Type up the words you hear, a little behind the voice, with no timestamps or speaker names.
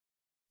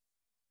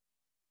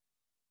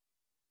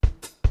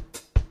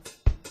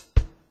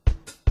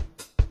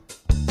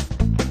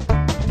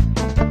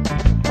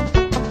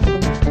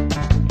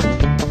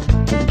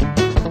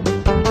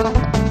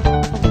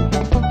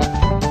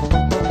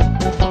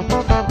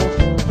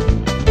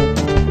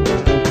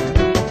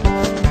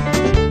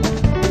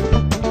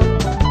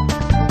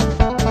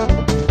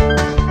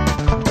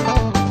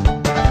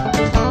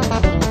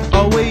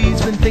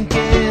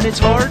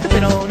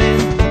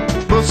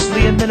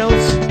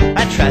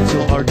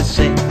to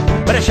sing,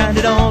 but I shined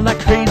it on like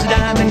a crazy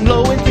diamond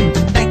glowing through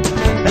the night.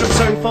 And I'm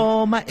sorry for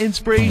all my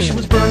inspiration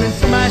was burning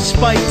for my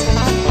spite.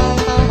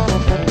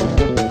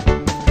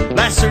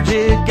 Last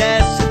surgic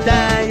acid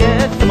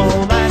diet, come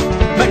on, I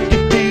might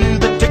give you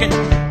the ticket,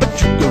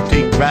 but you go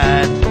take a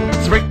ride.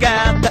 So break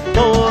out that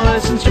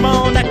voice and strum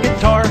on that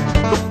guitar.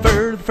 Go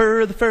further,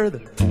 further,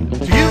 further, so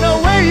you know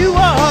where you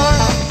are.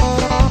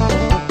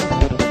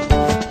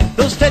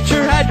 Those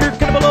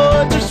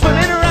tetrahydrocannabinoids are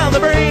swimming around the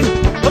brain,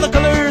 while the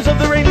colors of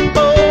the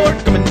rainbow are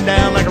coming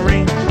down like a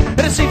rain. And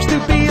it seems to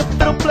be a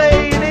fiddle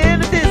playing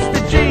in a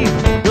distant dream.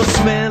 You'll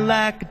smell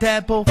like a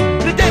tadpole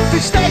in a dead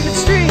fish stagnant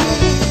stream.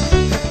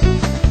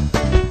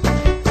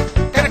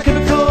 Got a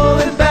chemical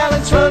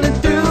imbalance running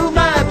through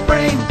my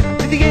brain.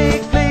 Did the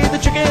egg lay the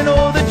chicken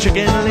or the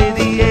chicken lay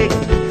the egg?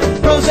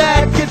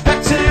 Prozac and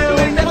Paxil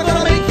ain't never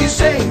gonna make you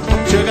sing.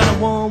 Sure got a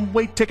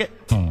one-way ticket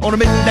on a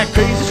midnight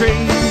crazy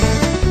train.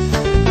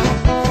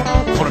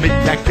 On a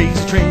midnight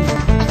crazy train.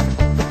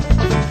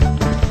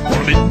 On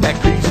a midnight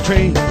crazy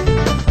train.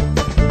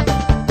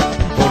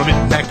 On a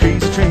midnight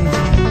crazy train.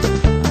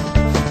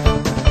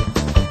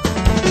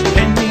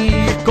 Hand me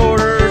a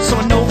quarter so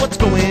I know what's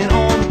going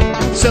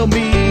on. Sell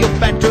me a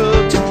fat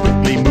drug to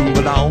quickly move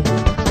along.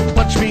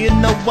 Punch me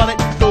in the wallet,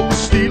 go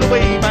steal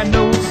away my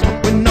nose.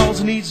 When all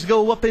it needs to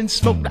go up in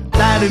smoke,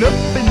 light it up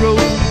and roll.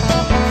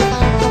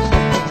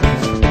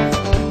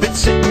 Been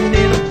sitting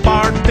in a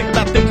bar, think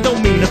about things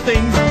don't mean a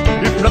thing.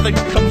 If nothing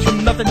comes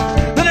from nothing,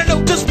 then I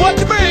know just what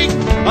to bring.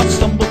 I'll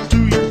stumble to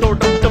your door,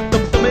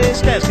 dumb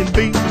as cash can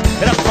be,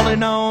 and I'm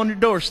falling on your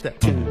doorstep,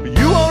 but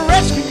you won't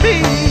rescue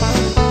me.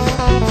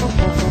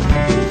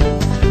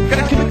 Got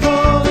a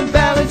chemical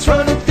imbalance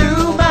running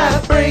through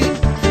my brain.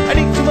 I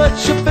need too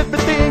much of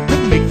everything to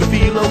make me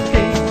feel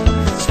okay.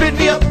 Spin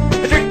me up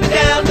and drink me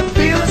down to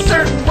feel a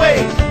certain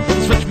way.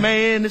 This rich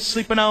man is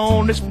sleeping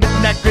on this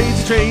midnight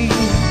crazy train.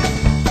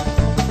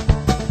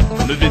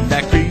 On the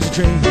midnight crazy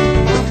train.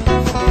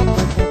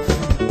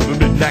 On the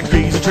midnight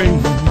crazy train.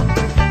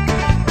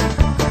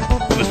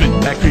 On the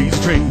midnight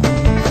crazy train.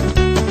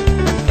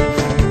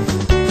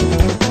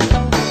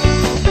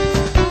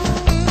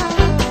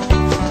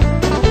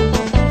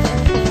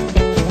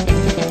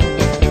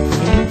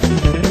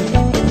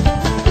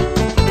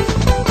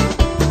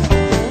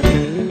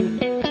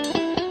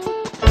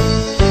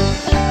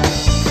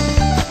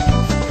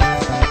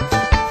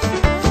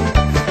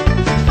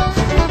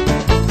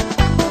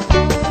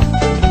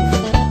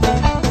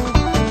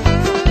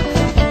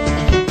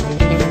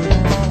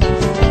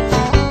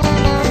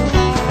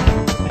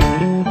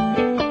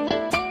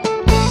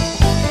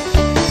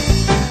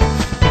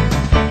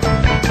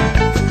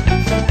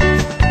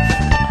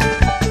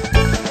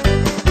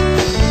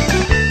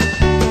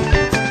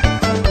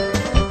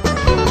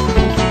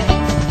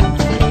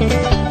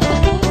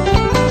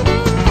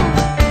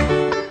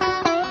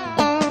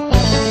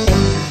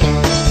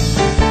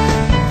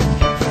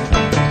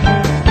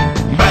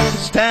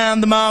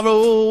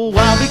 Tomorrow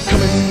I'll be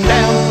coming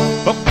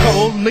down. I'll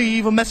call and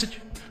leave a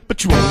message,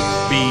 but you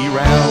won't be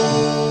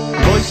around.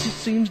 Your voice, it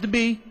seems to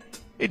be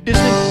a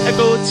distant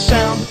echoed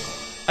sound.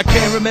 I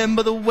can't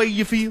remember the way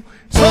you feel.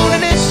 It's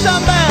loneliness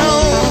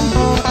unbound.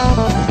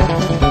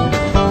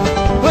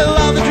 Well,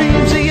 all the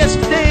dreams of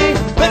yesterday,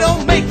 they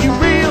don't make you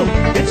real.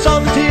 It's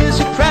all the tears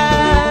you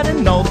cried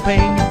and all the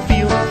pain you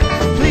feel.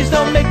 Please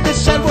don't make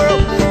this sad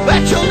world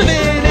that you're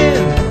living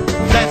in.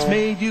 That's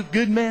made you a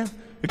good man.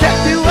 You got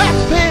to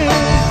act pain.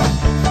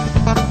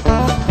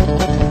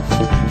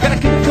 Got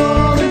a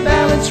chemical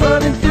imbalance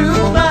running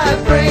through my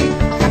brain.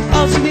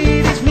 All you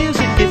need is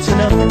music, it's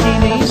enough to keep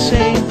me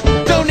sane.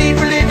 Don't need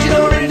religion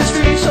or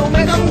industry, so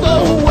make them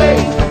go away.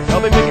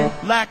 I'll be making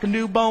like a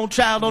newborn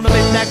child on a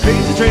midnight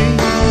crazy train.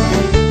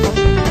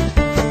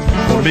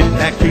 On a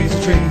midnight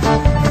crazy train.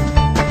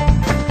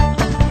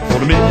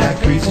 On a midnight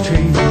crazy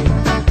train.